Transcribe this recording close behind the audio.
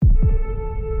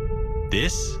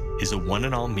This is a One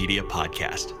and All Media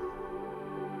podcast.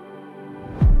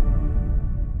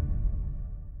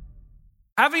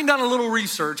 Having done a little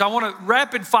research, I want to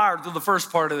rapid fire through the first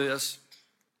part of this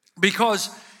because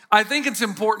I think it's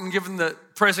important, given the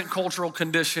present cultural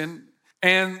condition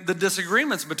and the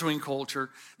disagreements between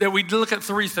culture, that we look at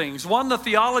three things. One, the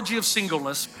theology of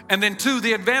singleness, and then two,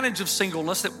 the advantage of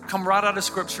singleness that come right out of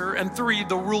Scripture, and three,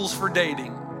 the rules for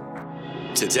dating.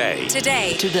 Today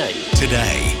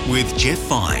with Jeff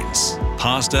Vines,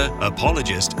 pastor,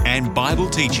 apologist, and Bible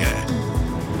teacher.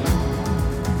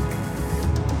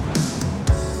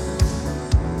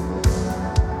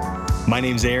 My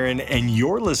name's Aaron, and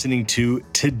you're listening to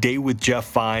Today with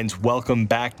Jeff Vines. Welcome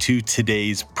back to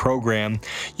today's program.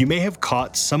 You may have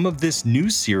caught some of this new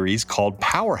series called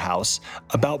Powerhouse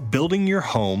about building your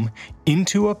home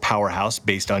into a powerhouse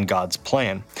based on God's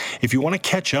plan. If you want to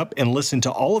catch up and listen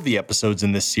to all of the episodes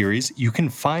in this series, you can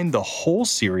find the whole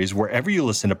series wherever you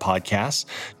listen to podcasts.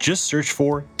 Just search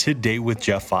for Today with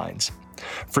Jeff Vines.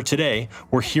 For today,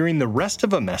 we're hearing the rest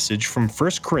of a message from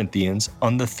 1 Corinthians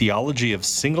on the theology of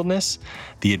singleness,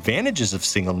 the advantages of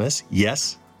singleness.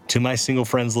 Yes, to my single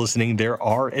friends listening, there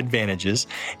are advantages,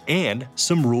 and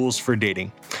some rules for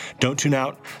dating. Don't tune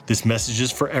out. This message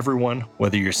is for everyone,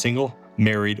 whether you're single,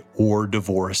 married, or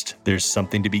divorced. There's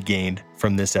something to be gained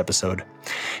from this episode.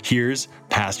 Here's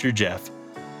Pastor Jeff.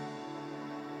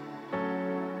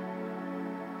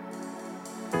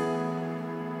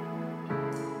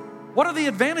 What are the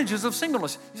advantages of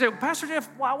singleness? You say, well, Pastor Jeff,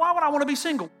 why would I want to be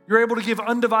single? You're able to give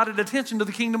undivided attention to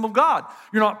the kingdom of God.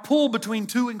 You're not pulled between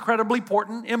two incredibly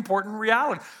important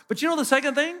realities. But you know the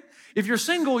second thing? If you're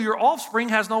single, your offspring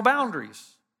has no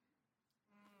boundaries.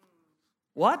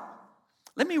 What?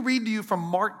 Let me read to you from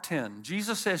Mark 10.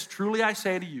 Jesus says, truly I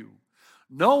say to you,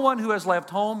 no one who has left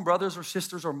home, brothers or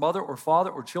sisters or mother or father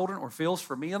or children or fields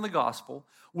for me and the gospel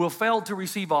will fail to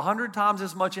receive 100 times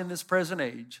as much in this present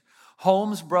age.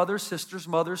 Homes, brothers, sisters,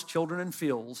 mothers, children, and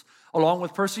fields, along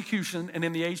with persecution, and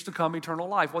in the age to come, eternal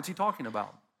life. What's he talking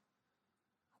about?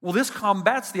 Well, this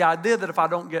combats the idea that if I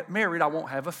don't get married, I won't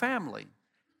have a family.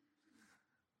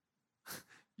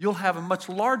 You'll have a much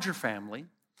larger family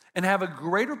and have a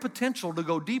greater potential to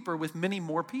go deeper with many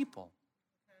more people.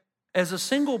 As a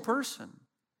single person,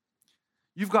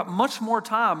 you've got much more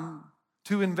time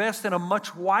to invest in a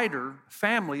much wider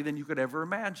family than you could ever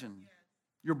imagine.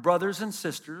 Your brothers and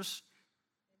sisters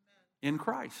in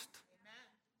Christ.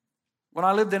 When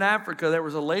I lived in Africa, there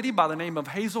was a lady by the name of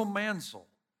Hazel Mansell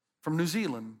from New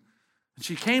Zealand. And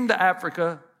she came to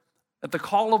Africa at the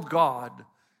call of God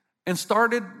and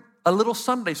started a little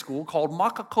Sunday school called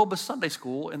Makakoba Sunday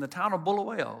School in the town of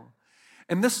Bulawayo.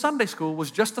 And this Sunday school was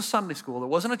just a Sunday school. There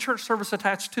wasn't a church service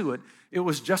attached to it. It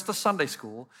was just a Sunday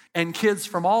school. And kids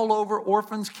from all over,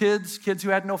 orphans, kids who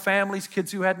had no families,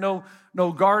 kids who had no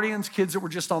guardians, kids that were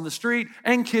just on the street,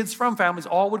 and kids from families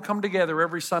all would come together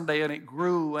every Sunday, and it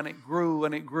grew and it grew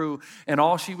and it grew. And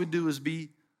all she would do is be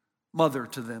mother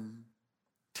to them,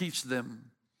 teach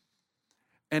them.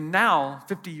 And now,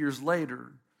 50 years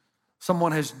later,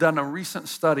 someone has done a recent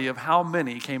study of how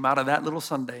many came out of that little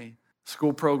Sunday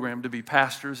school program to be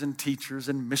pastors and teachers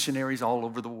and missionaries all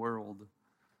over the world.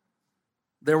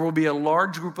 There will be a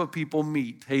large group of people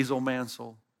meet Hazel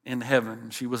Mansell in heaven.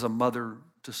 She was a mother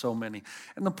to so many.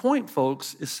 And the point,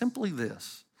 folks, is simply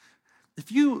this.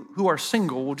 If you who are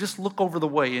single will just look over the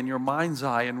way in your mind's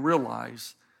eye and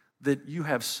realize that you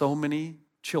have so many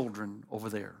children over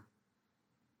there.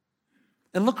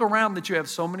 And look around that you have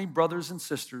so many brothers and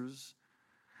sisters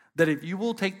that if you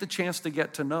will take the chance to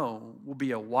get to know, will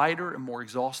be a wider and more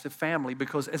exhaustive family,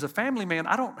 because as a family man,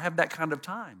 I don't have that kind of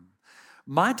time.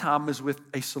 My time is with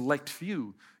a select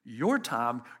few. Your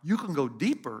time, you can go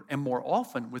deeper and more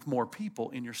often with more people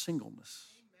in your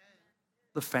singleness. Amen.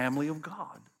 The family of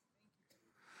God.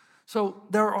 So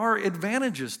there are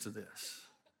advantages to this.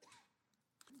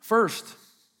 First,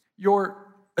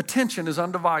 your attention is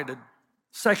undivided.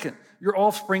 Second, your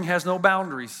offspring has no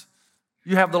boundaries.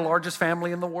 You have the largest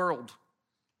family in the world.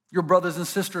 Your brothers and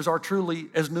sisters are truly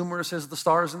as numerous as the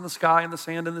stars in the sky and the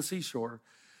sand in the seashore.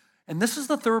 And this is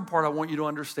the third part I want you to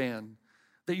understand,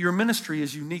 that your ministry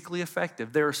is uniquely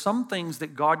effective. There are some things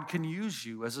that God can use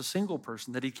you as a single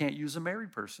person that he can't use a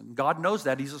married person. God knows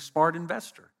that. He's a smart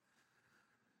investor.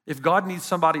 If God needs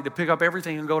somebody to pick up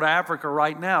everything and go to Africa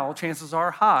right now, chances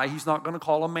are high he's not going to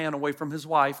call a man away from his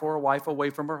wife or a wife away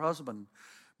from her husband.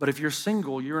 But if you're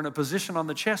single, you're in a position on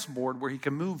the chessboard where he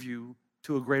can move you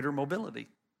to a greater mobility.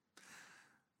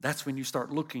 That's when you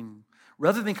start looking.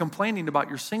 Rather than complaining about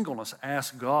your singleness,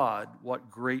 ask God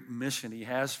what great mission he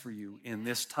has for you in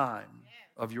this time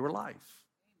of your life.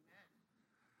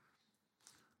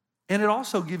 And it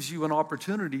also gives you an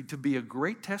opportunity to be a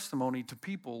great testimony to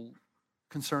people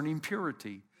concerning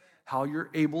purity, how you're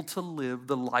able to live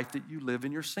the life that you live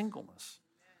in your singleness.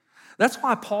 That's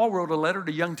why Paul wrote a letter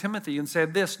to young Timothy and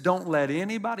said this, don't let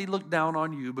anybody look down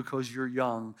on you because you're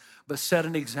young, but set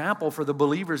an example for the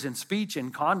believers in speech,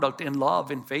 in conduct, in love,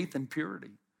 in faith, and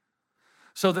purity.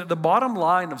 So that the bottom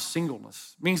line of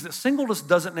singleness means that singleness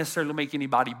doesn't necessarily make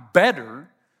anybody better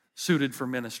suited for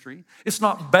ministry. It's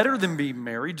not better than being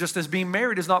married, just as being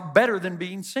married is not better than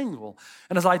being single.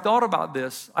 And as I thought about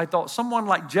this, I thought someone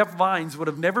like Jeff Vines would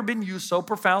have never been used so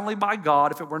profoundly by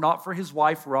God if it were not for his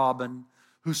wife, Robin,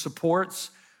 who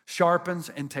supports, sharpens,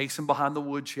 and takes him behind the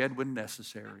woodshed when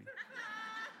necessary.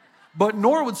 But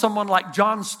nor would someone like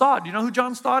John Stott. Do you know who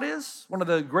John Stott is? One of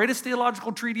the greatest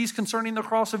theological treatises concerning the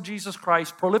cross of Jesus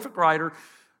Christ, prolific writer.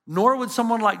 Nor would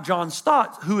someone like John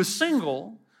Stott, who is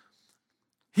single,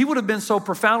 he would have been so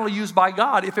profoundly used by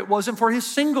God if it wasn't for his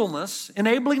singleness,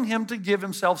 enabling him to give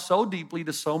himself so deeply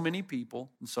to so many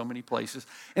people in so many places.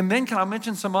 And then can I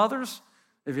mention some others?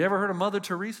 Have you ever heard of Mother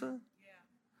Teresa?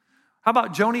 How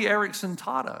about Joni Eareckson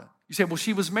Tada? You say, well,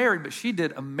 she was married, but she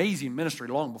did amazing ministry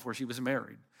long before she was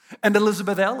married. And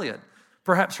Elizabeth Elliot,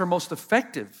 perhaps her most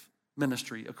effective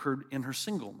ministry occurred in her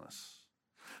singleness.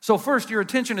 So first, your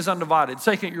attention is undivided.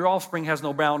 Second, your offspring has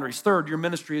no boundaries. Third, your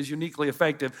ministry is uniquely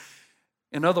effective.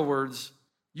 In other words,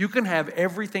 you can have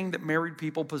everything that married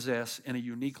people possess in a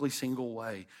uniquely single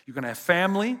way. You can have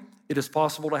family. It is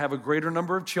possible to have a greater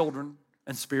number of children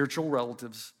and spiritual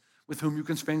relatives with whom you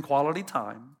can spend quality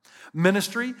time.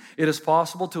 Ministry, it is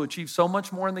possible to achieve so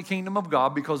much more in the kingdom of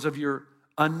God because of your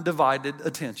undivided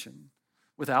attention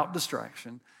without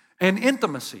distraction. And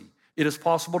intimacy, it is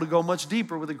possible to go much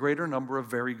deeper with a greater number of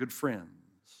very good friends.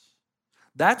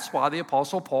 That's why the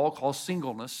Apostle Paul calls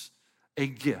singleness a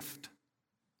gift.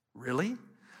 Really?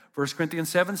 1 Corinthians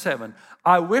 7:7.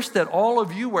 I wish that all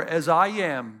of you were as I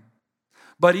am,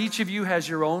 but each of you has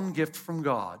your own gift from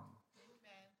God.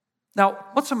 Now,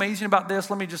 what's amazing about this,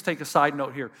 let me just take a side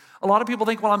note here. A lot of people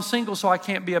think, well, I'm single, so I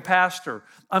can't be a pastor.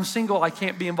 I'm single, I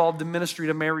can't be involved in ministry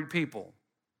to married people.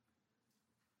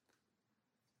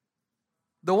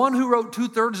 The one who wrote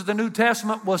 2/3 of the New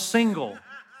Testament was single.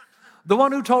 The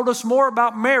one who told us more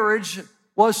about marriage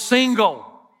was single.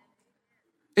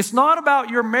 It's not about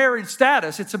your married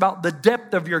status, it's about the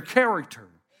depth of your character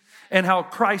and how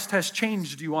Christ has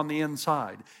changed you on the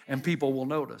inside, and people will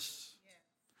notice.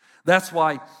 That's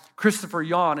why Christopher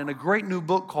Yuan, in a great new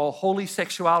book called Holy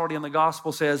Sexuality in the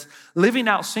Gospel, says, living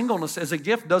out singleness as a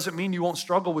gift doesn't mean you won't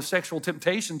struggle with sexual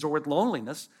temptations or with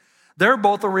loneliness. They're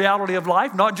both a reality of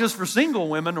life, not just for single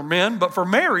women or men, but for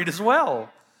married as well.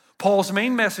 Paul's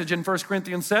main message in 1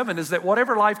 Corinthians 7 is that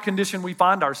whatever life condition we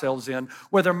find ourselves in,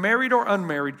 whether married or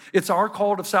unmarried, it's our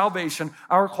call to salvation,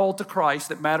 our call to Christ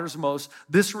that matters most.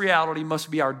 This reality must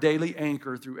be our daily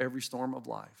anchor through every storm of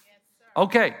life.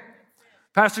 Okay,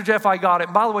 Pastor Jeff, I got it.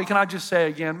 And by the way, can I just say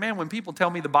again, man, when people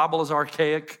tell me the Bible is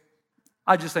archaic,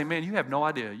 I just say, man, you have no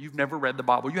idea. You've never read the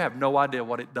Bible. You have no idea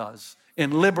what it does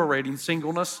in liberating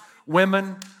singleness,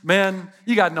 women, men.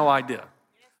 You got no idea.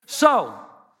 So,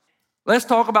 let's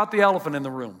talk about the elephant in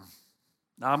the room.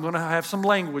 Now, I'm going to have some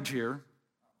language here.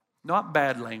 Not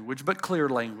bad language, but clear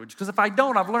language. Because if I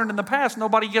don't, I've learned in the past,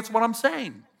 nobody gets what I'm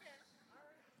saying.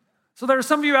 So there are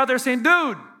some of you out there saying,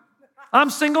 dude, I'm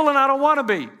single and I don't want to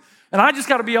be. And I just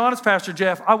got to be honest, Pastor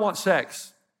Jeff, I want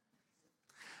sex.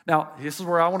 Now, this is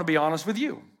where I want to be honest with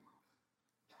you.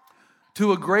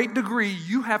 To a great degree,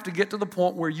 you have to get to the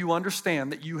point where you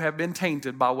understand that you have been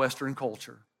tainted by Western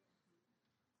culture.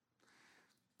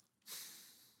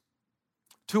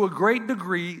 To a great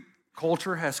degree,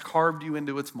 culture has carved you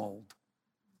into its mold.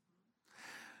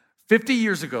 50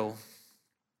 years ago,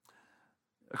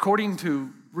 according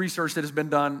to research that has been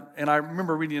done, and I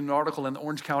remember reading an article in the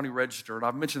Orange County Register, and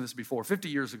I've mentioned this before, 50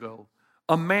 years ago,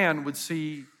 a man would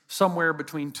see somewhere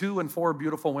between 2 and 4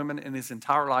 beautiful women in his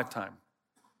entire lifetime.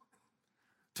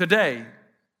 Today,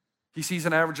 he sees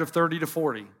an average of 30 to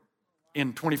 40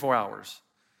 in 24 hours.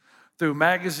 Through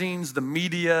magazines, the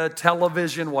media,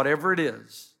 television, whatever it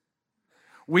is.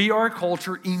 We are a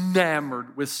culture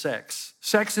enamored with sex.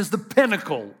 Sex is the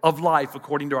pinnacle of life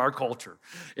according to our culture.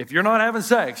 If you're not having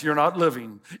sex, you're not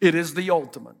living. It is the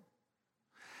ultimate.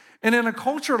 And in a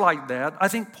culture like that, I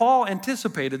think Paul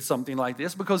anticipated something like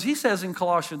this because he says in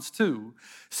Colossians 2,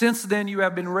 since then you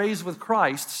have been raised with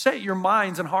Christ, set your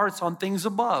minds and hearts on things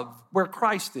above, where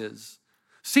Christ is,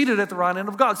 seated at the right hand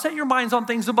of God. Set your minds on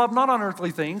things above, not on earthly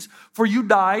things, for you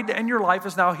died and your life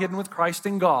is now hidden with Christ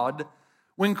in God.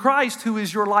 When Christ, who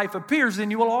is your life, appears, then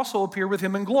you will also appear with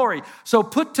him in glory. So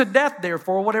put to death,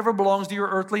 therefore, whatever belongs to your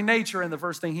earthly nature. And the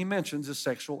first thing he mentions is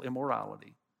sexual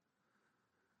immorality.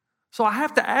 So I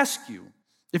have to ask you,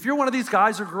 if you're one of these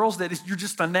guys or girls that you're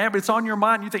just enamored, it's on your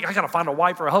mind, you think, I got to find a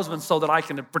wife or a husband so that I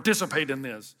can participate in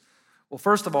this. Well,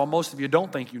 first of all, most of you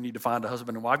don't think you need to find a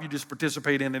husband and wife. You just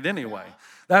participate in it anyway.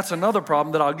 That's another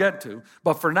problem that I'll get to.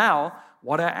 But for now,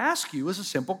 what I ask you is a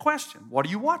simple question. What are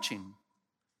you watching?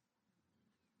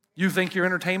 You think your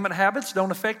entertainment habits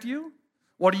don't affect you?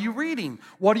 What are you reading?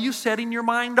 What are you setting your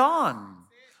mind on?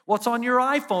 What's on your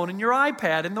iPhone and your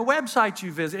iPad and the websites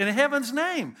you visit? In heaven's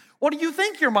name, what do you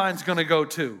think your mind's going to go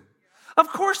to? Of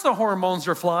course the hormones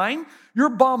are flying. You're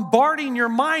bombarding your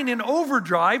mind in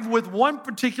overdrive with one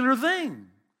particular thing.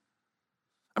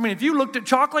 I mean, if you looked at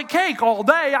chocolate cake all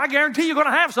day, I guarantee you're going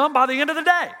to have some by the end of the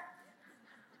day.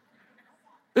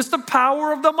 It's the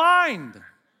power of the mind.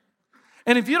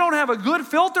 And if you don't have a good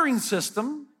filtering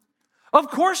system, of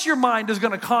course your mind is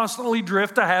going to constantly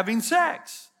drift to having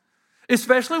sex.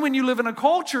 Especially when you live in a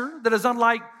culture that is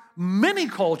unlike many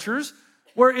cultures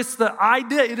where it's the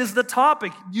idea, it is the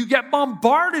topic. You get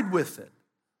bombarded with it.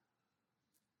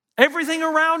 Everything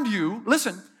around you,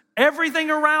 listen, everything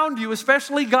around you,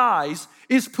 especially guys,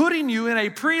 is putting you in a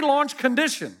pre-launch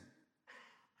condition.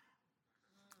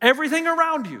 Everything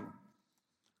around you.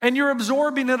 And you're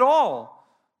absorbing it all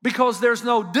because there's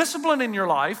no discipline in your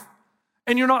life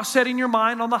and you're not setting your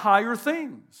mind on the higher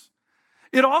things.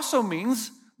 It also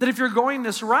means that if you're going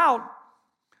this route,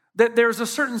 that there's a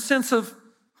certain sense of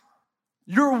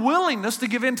your willingness to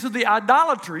give into the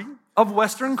idolatry of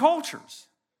Western cultures.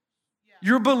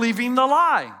 You're believing the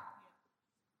lie,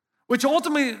 which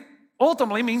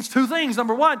ultimately means two things.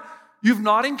 Number one, you've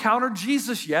not encountered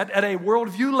Jesus yet at a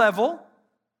worldview level.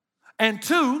 And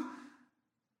two,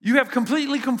 you have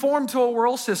completely conformed to a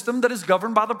world system that is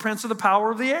governed by the prince of the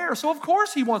power of the air. So of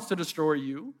course he wants to destroy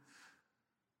you.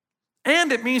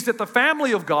 And it means that the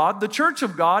family of God, the church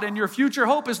of God, and your future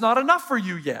hope is not enough for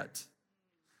you yet.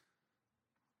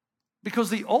 Because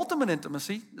the ultimate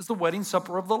intimacy is the wedding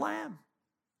supper of the Lamb.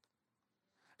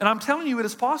 And I'm telling you, it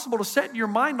is possible to set your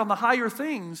mind on the higher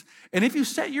things. And if you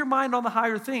set your mind on the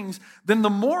higher things, then the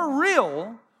more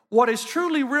real what is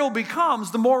truly real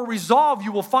becomes, the more resolve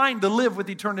you will find to live with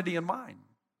eternity in mind.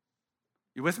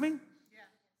 You with me? Yeah.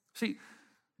 See,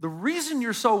 the reason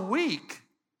you're so weak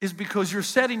is because you're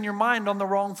setting your mind on the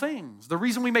wrong things. The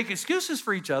reason we make excuses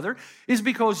for each other is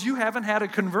because you haven't had a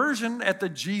conversion at the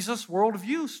Jesus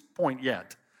worldview point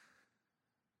yet.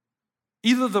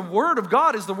 Either the Word of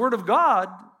God is the Word of God,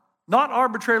 not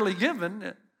arbitrarily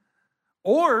given,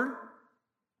 or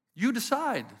you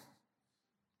decide.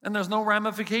 And there's no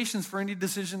ramifications for any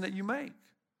decision that you make.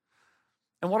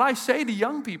 And what I say to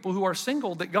young people who are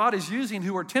single that God is using,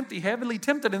 who are heavily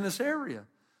tempted in this area,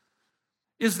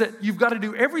 is that you've got to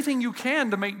do everything you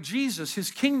can to make Jesus, His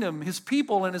kingdom, His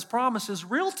people, and His promises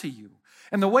real to you.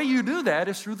 And the way you do that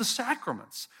is through the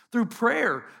sacraments, through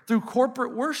prayer, through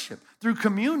corporate worship, through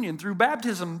communion, through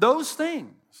baptism, those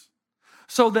things.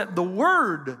 So that the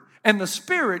Word and the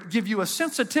Spirit give you a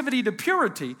sensitivity to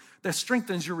purity that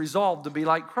strengthens your resolve to be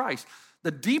like Christ. The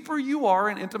deeper you are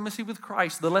in intimacy with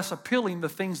Christ, the less appealing the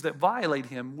things that violate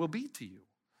Him will be to you.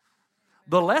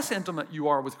 The less intimate you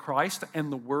are with Christ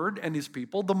and the Word and His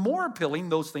people, the more appealing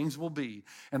those things will be.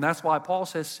 And that's why Paul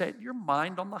says, set your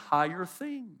mind on the higher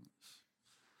things.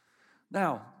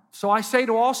 Now, so I say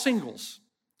to all singles,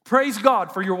 praise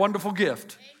God for your wonderful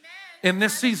gift. Amen. In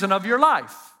this season of your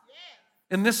life.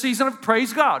 In this season of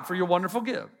praise God for your wonderful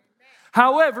gift.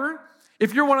 However,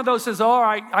 if you're one of those who says, all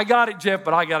right, I got it, Jeff,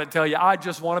 but I got to tell you, I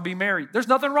just want to be married. There's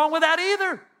nothing wrong with that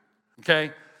either.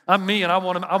 Okay? I'm me and I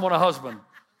want a husband.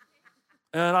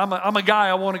 And I'm a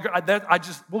guy,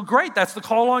 well, great, that's the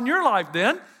call on your life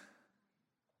then.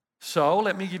 So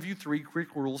let me give you 3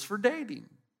 quick rules for dating.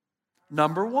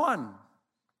 Number 1,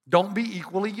 don't be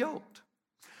equally yoked.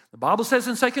 The Bible says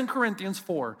in 2 Corinthians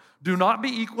 4, do not be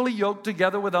equally yoked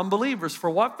together with unbelievers, for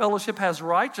what fellowship has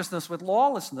righteousness with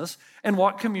lawlessness, and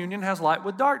what communion has light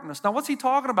with darkness? Now, what's he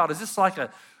talking about? Is this like a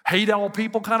hate all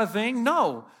people kind of thing?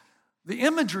 No. The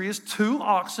imagery is 2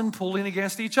 oxen pulling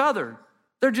against each other.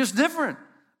 They're just different,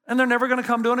 and they're never going to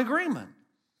come to an agreement.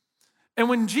 And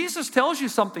when Jesus tells you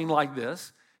something like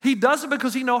this, He does it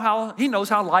because He knows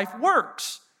how life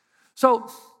works. So,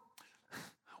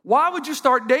 why would you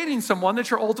start dating someone that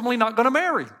you're ultimately not going to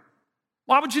marry?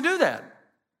 Why would you do that?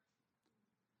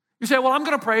 You say, well, I'm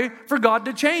going to pray for God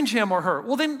to change him or her.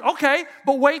 Well, then, okay,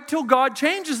 but wait till God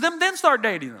changes them, then start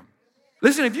dating them.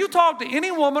 Listen, if you talk to any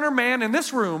woman or man in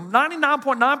this room,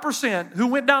 99.9% who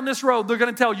went down this road, they're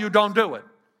going to tell you don't do it.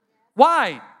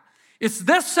 Why? It's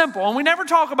this simple, and we never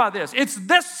talk about this. It's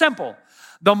this simple.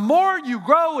 The more you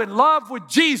grow in love with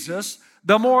Jesus,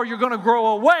 the more you're going to grow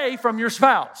away from your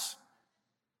spouse.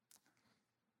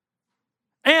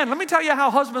 And let me tell you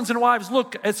how husbands and wives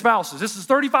look at spouses. This is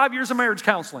 35 years of marriage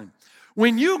counseling.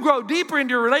 When you grow deeper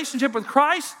into your relationship with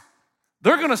Christ,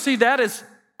 they're going to see that as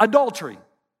adultery.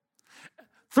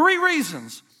 3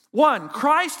 reasons. 1,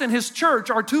 Christ and his church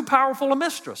are too powerful a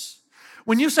mistress.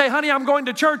 When you say, honey, I'm going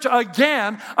to church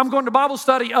again, I'm going to Bible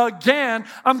study again,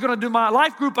 I'm going to do my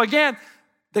life group again,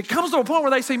 there comes to a point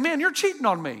where they say, man, you're cheating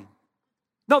on me.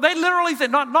 No, they literally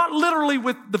think, not literally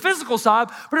with the physical side,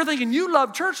 but they're thinking, you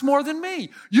love church more than me.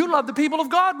 You love the people of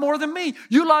God more than me.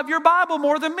 You love your Bible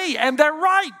more than me. And they're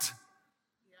right.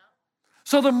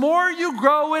 So the more you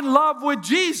grow in love with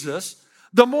Jesus,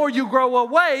 the more you grow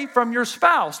away from your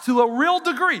spouse to a real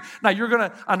degree. Now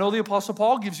I know the Apostle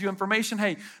Paul gives you information,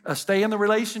 hey, stay in the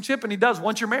relationship, and he does.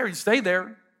 Once you're married, stay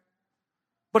there.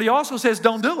 But he also says,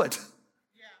 don't do it.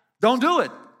 Don't do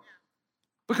it.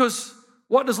 Because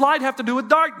what does light have to do with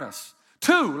darkness?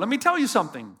 2, let me tell you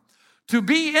something. To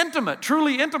be intimate,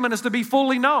 truly intimate, is to be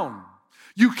fully known.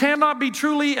 You cannot be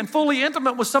truly and fully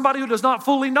intimate with somebody who does not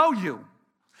fully know you.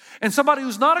 And somebody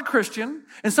who's not a Christian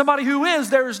and somebody who is,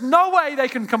 there is no way they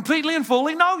can completely and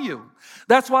fully know you.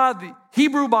 That's why the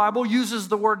Hebrew Bible uses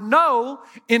the word know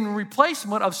in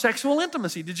replacement of sexual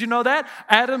intimacy. Did you know that?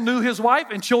 Adam knew his wife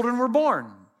and children were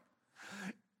born.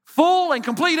 Full and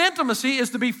complete intimacy is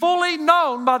to be fully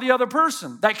known by the other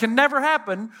person. That can never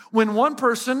happen when one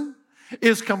person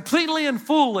is completely and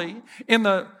fully in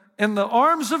the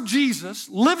arms of Jesus,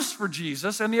 lives for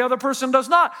Jesus, and the other person does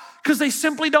not, because they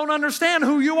simply don't understand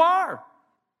who you are.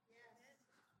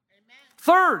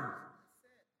 3rd,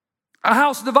 a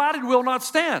house divided will not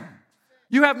stand.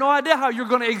 You have no idea how you're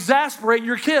going to exasperate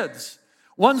your kids.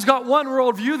 One's got one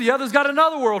worldview, the other's got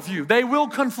another worldview. They will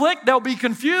conflict, they'll be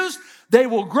confused, they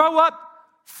will grow up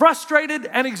frustrated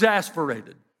and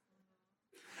exasperated.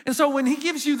 And so when he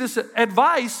gives you this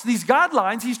advice, these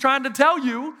guidelines, he's trying to tell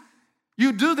you,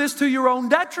 you do this to your own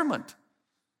detriment.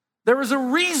 There is a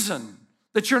reason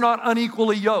that you're not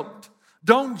unequally yoked.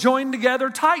 Don't join together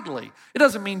tightly. It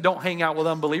doesn't mean don't hang out with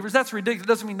unbelievers. That's ridiculous. It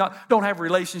doesn't mean don't have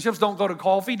relationships. Don't go to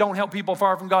coffee. Don't help people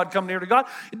far from God come near to God.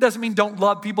 It doesn't mean don't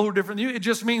love people who are different than you. It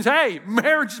just means, hey,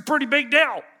 marriage is a pretty big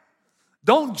deal.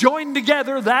 Don't join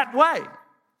together that way.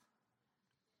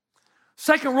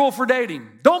 2nd rule for dating,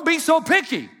 don't be so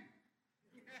picky.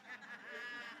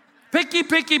 Picky,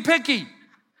 picky, picky.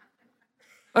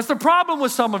 That's the problem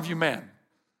with some of you men.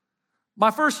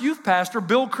 My first youth pastor,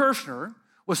 Bill Kirshner,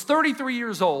 was 33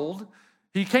 years old.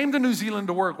 He came to New Zealand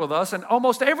to work with us, and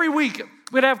almost every week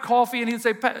we'd have coffee, and he'd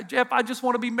say, Jeff, I just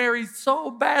want to be married so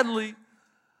badly.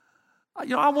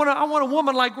 I want a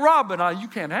woman like Robin. You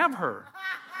can't have her.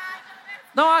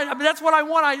 No, I mean, that's what I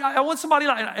want. I want somebody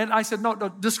like, and I said, no,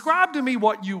 describe to me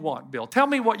what you want, Bill. Tell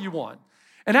me what you want.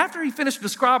 And after he finished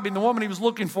describing the woman he was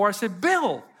looking for, I said,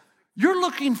 Bill, you're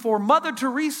looking for Mother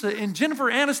Teresa in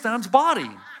Jennifer Aniston's body.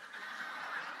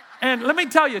 And let me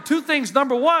tell you 2 things.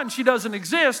 Number 1, she doesn't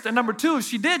exist. And number 2, if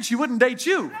she did, she wouldn't date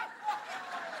you.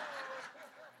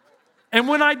 And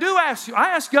when I do ask you,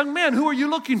 I ask young men, who are you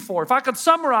looking for? If I could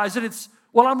summarize it, it's,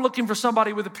 well, I'm looking for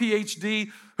somebody with a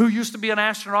PhD who used to be an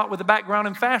astronaut with a background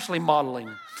in fashion modeling.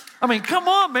 I mean, come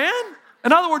on, man.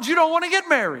 In other words, you don't want to get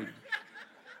married.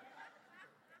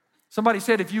 Somebody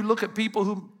said if you look at people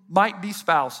who might be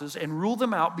spouses and rule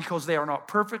them out because they are not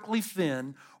perfectly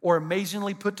thin or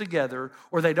amazingly put together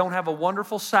or they don't have a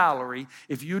wonderful salary,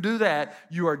 if you do that,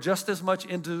 you are just as much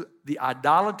into the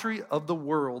idolatry of the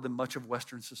world in much of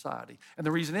Western society. And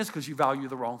the reason is because you value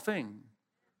the wrong thing.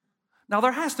 Now,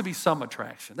 there has to be some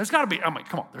attraction. There's got to be,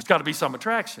 there's got to be some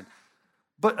attraction.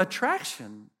 But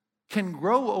attraction can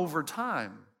grow over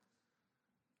time.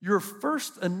 Your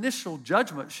first initial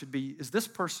judgment should be, is this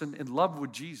person in love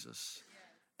with Jesus?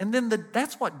 And then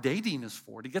that's what dating is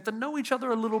for, to get to know each other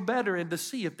a little better and to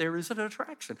see if there is an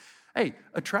attraction. Hey,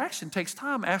 attraction takes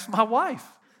time. Ask my wife.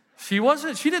 She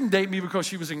didn't date me because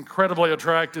she was incredibly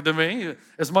attracted to me,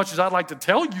 as much as I'd like to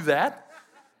tell you that.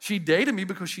 She dated me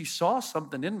because she saw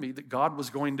something in me that God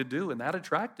was going to do, and that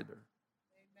attracted her.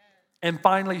 Amen. And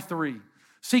finally, 3,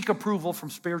 seek approval from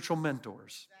spiritual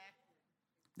mentors.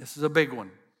 This is a big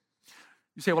one.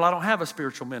 You say, well, I don't have a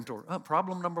spiritual mentor.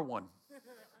 Problem number 1.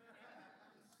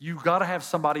 You've got to have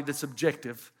somebody that's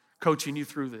objective coaching you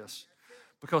through this.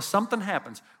 Because something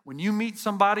happens. When you meet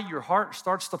somebody, your heart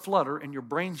starts to flutter and your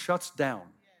brain shuts down.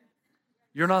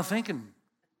 You're not thinking.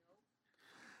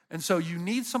 And so you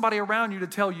need somebody around you to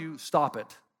tell you, stop it.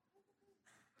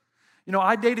 You know,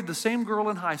 I dated the same girl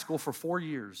in high school for 4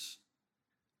 years.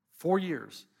 4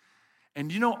 years.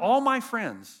 And you know, all my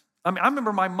friends, I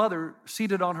remember my mother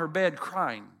seated on her bed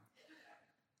crying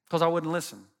because I wouldn't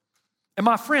listen. And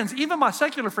my friends, even my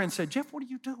secular friends said, Jeff, what are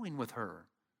you doing with her?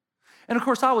 And of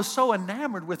course, I was so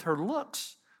enamored with her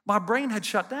looks, my brain had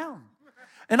shut down.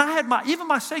 And I had even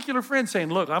my secular friends saying,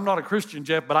 look, I'm not a Christian,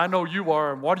 Jeff, but I know you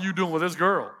are, and what are you doing with this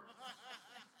girl?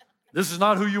 This is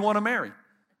not who you want to marry.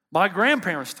 My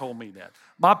grandparents told me that.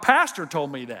 My pastor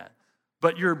told me that.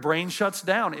 But your brain shuts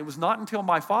down. It was not until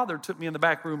my father took me in the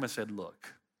back room and said,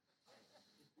 look,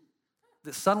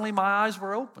 that suddenly my eyes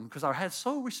were open because I had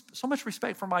so much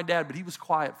respect for my dad, but he was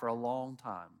quiet for a long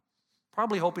time,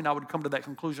 probably hoping I would come to that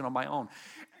conclusion on my own.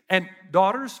 And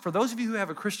daughters, for those of you who have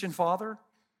a Christian father,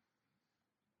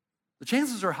 the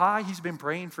chances are high he's been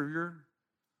praying for your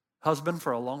husband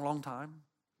for a long, long time.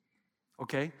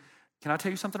 Okay? Can I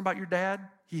tell you something about your dad?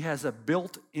 He has a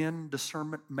built-in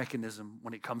discernment mechanism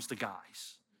when it comes to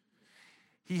guys.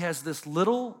 He has this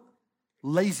little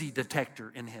lazy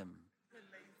detector in him.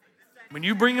 When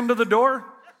you bring him to the door,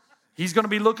 he's going to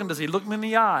be looking. Does he look him in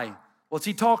the eye? What's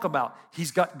he talk about?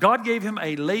 God gave him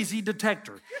a lazy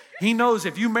detector. He knows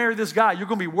if you marry this guy, you're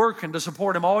going to be working to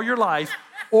support him all your life,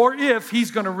 or if he's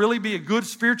going to really be a good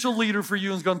spiritual leader for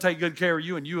you and is going to take good care of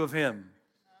you and you of him.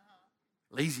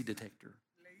 Lazy detector.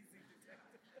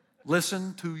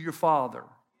 Listen to your father.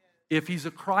 If he's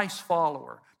a Christ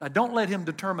follower, now don't let him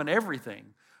determine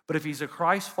everything, but if he's a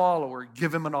Christ follower,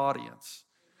 give him an audience.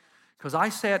 Because I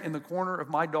sat in the corner of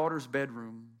my daughter's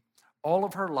bedroom all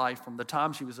of her life from the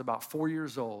time she was about 4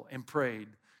 years old and prayed,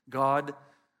 God,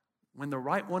 when the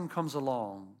right one comes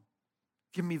along,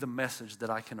 give me the message that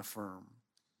I can affirm.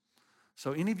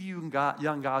 So any of you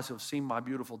young guys who have seen my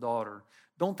beautiful daughter,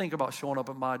 don't think about showing up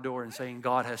at my door and saying,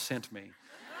 God has sent me.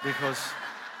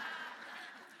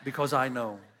 Because I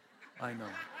know.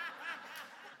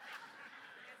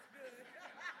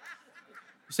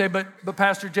 You say, but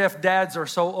Pastor Jeff, dads are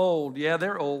so old. Yeah,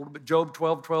 they're old, but Job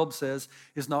 12:12 says,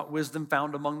 is not wisdom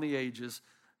found among the ages?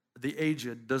 The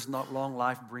aged does not long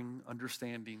life bring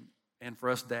understanding. And for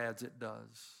us dads, it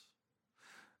does.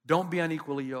 Don't be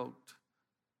unequally yoked.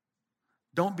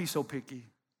 Don't be so picky.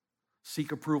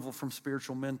 Seek approval from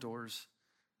spiritual mentors,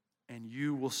 and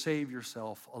you will save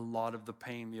yourself a lot of the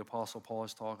pain the Apostle Paul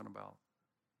is talking about.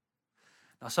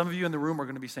 Now, some of you in the room are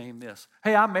going to be saying this.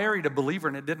 Hey, I married a believer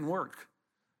and it didn't work.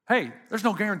 Hey, there's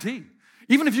no guarantee.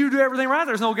 Even if you do everything right,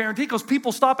 there's no guarantee because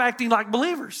people stop acting like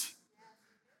believers.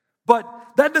 But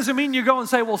that doesn't mean you go and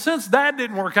say, well, since that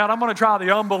didn't work out, I'm going to try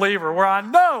the unbeliever where I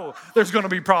know there's going to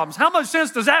be problems. How much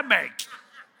sense does that make?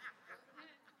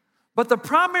 But the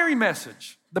primary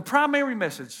message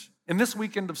in this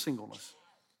weekend of singleness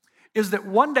is that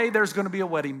one day there's going to be a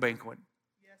wedding banquet.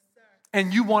 Yes, sir.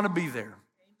 And you want to be there.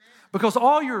 Because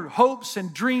all your hopes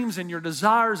and dreams and your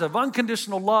desires of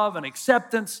unconditional love and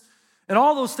acceptance and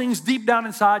all those things deep down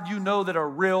inside you know that are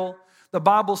real. The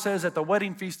Bible says at the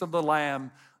wedding feast of the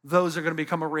Lamb, those are going to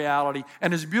become a reality.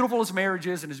 And as beautiful as marriage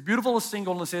is and as beautiful as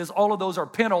singleness is, all of those are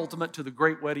penultimate to the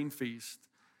great wedding feast.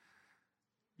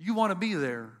 You want to be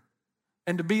there.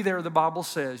 And to be there, the Bible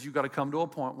says, you've got to come to a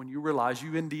point when you realize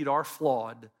you indeed are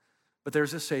flawed, but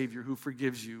there's a Savior who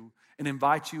forgives you and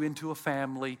invites you into a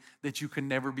family that you can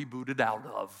never be booted out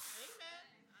of.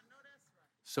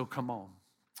 So come on.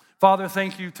 Father,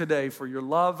 thank you today for your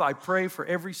love. I pray for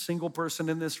every single person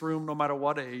in this room, no matter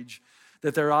what age,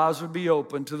 that their eyes would be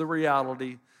open to the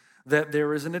reality that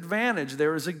there is an advantage,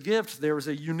 there is a gift, there is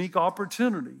a unique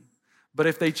opportunity. But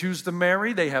if they choose to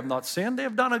marry, they have not sinned, they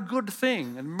have done a good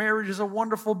thing. And marriage is a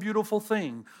wonderful, beautiful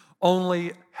thing.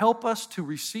 Only help us to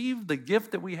receive the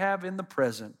gift that we have in the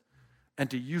present and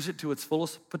to use it to its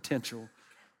fullest potential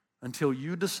until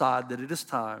you decide that it is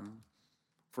time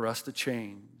for us to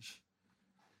change.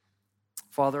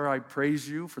 Father, I praise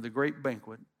you for the great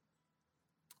banquet.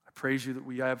 I praise you that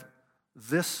we have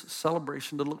this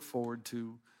celebration to look forward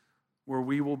to where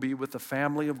we will be with the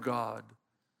family of God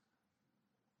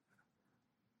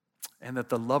and that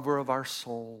the lover of our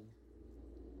soul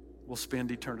will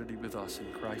spend eternity with us in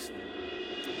Christ's name.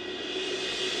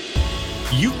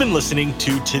 You've been listening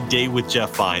to Today with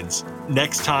Jeff Vines.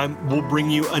 Next time, we'll bring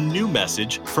you a new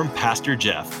message from Pastor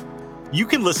Jeff. You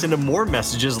can listen to more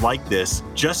messages like this.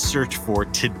 Just search for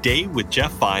Today with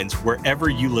Jeff Vines wherever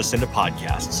you listen to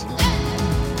podcasts.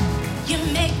 You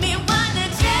make me wanna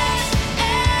dance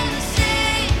and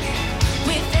sing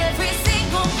with every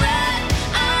single breath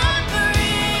I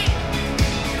breathe.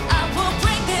 I will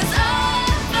bring this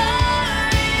offering.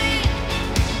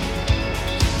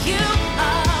 You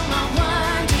are my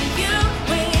wonder, you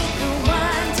bring the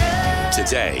wonder.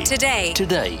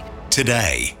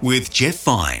 Today with Jeff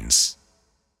Vines.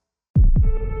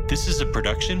 This is a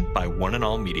production by One and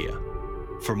All Media.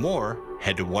 For more,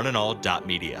 head to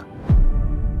oneandall.media.